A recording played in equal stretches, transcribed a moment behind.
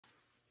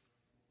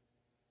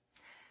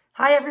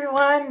Hi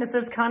everyone, this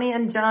is Connie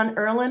and John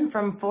Ehrlin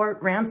from Fort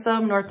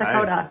Ransom, North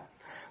Dakota. Hi.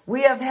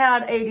 We have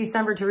had a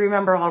December to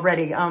remember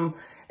already.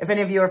 If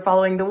any of you are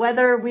following the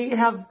weather, we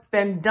have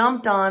been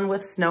dumped on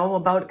with snow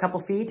about a couple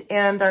feet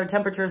and our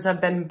temperatures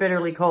have been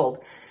bitterly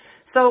cold.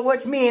 So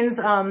which means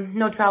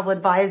no travel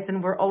advised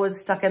and we're always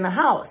stuck in the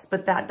house,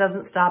 but that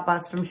doesn't stop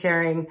us from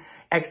sharing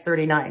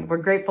X39. We're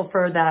grateful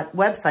for that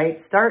website,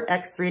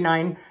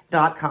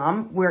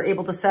 startx39.com. We're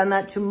able to send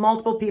that to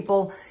multiple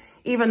people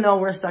even though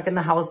we're stuck in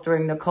the house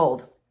during the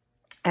cold.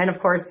 And of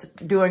course,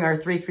 doing our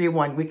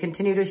 331, we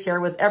continue to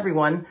share with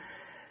everyone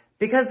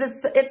because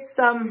it's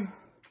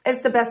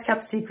the best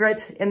kept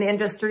secret in the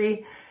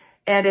industry,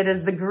 and it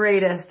is the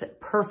greatest,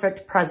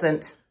 perfect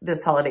present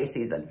this holiday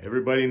season.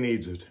 Everybody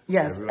needs it.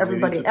 Yes,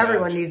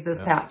 everyone needs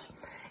this patch.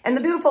 And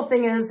the beautiful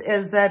thing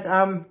is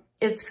that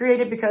it's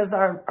created because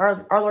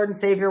our Lord and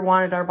Savior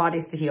wanted our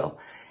bodies to heal,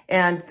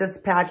 and this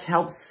patch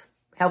helps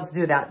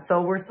do that.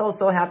 So we're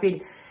so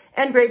happy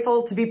and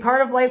grateful to be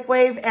part of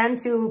LifeWave and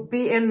to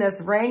be in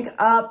this Rank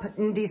Up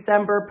in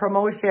December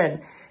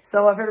promotion.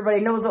 So if everybody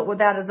knows what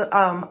that is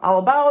all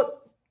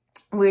about,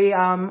 we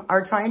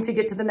are trying to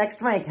get to the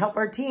next rank, help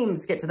our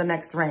teams get to the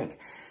next rank.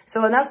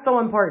 So, and that's so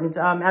important.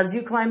 As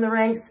you climb the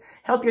ranks,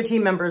 help your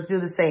team members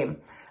do the same.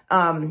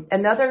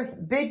 Another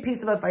big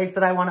piece of advice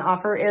that I want to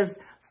offer is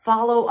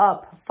follow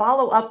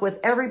up with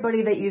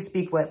everybody that you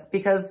speak with,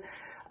 because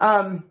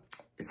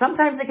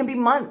sometimes it can be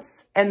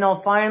months and they'll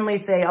finally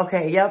say,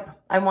 okay, yep,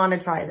 I want to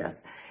try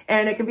this.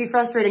 And it can be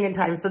frustrating in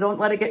times. So don't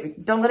let it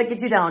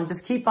get you down.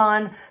 Just keep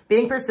on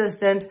being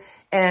persistent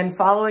and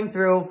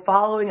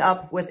following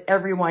up with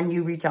everyone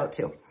you reach out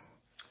to.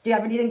 Do you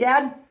have anything,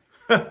 Dad?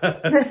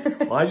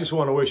 Well, I just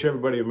want to wish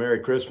everybody a Merry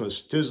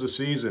Christmas. 'Tis the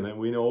season, and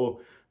we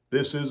know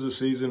this is the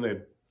season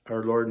that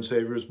our Lord and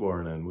Savior is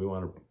born in. We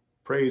want to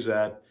praise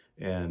that.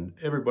 And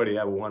everybody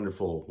have a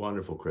wonderful,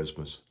 wonderful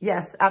Christmas.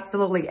 Yes,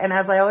 absolutely. And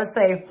as I always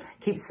say,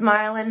 keep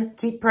smiling,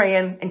 keep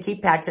praying, and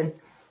keep patching.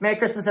 Merry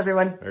Christmas,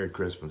 everyone. Merry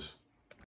Christmas.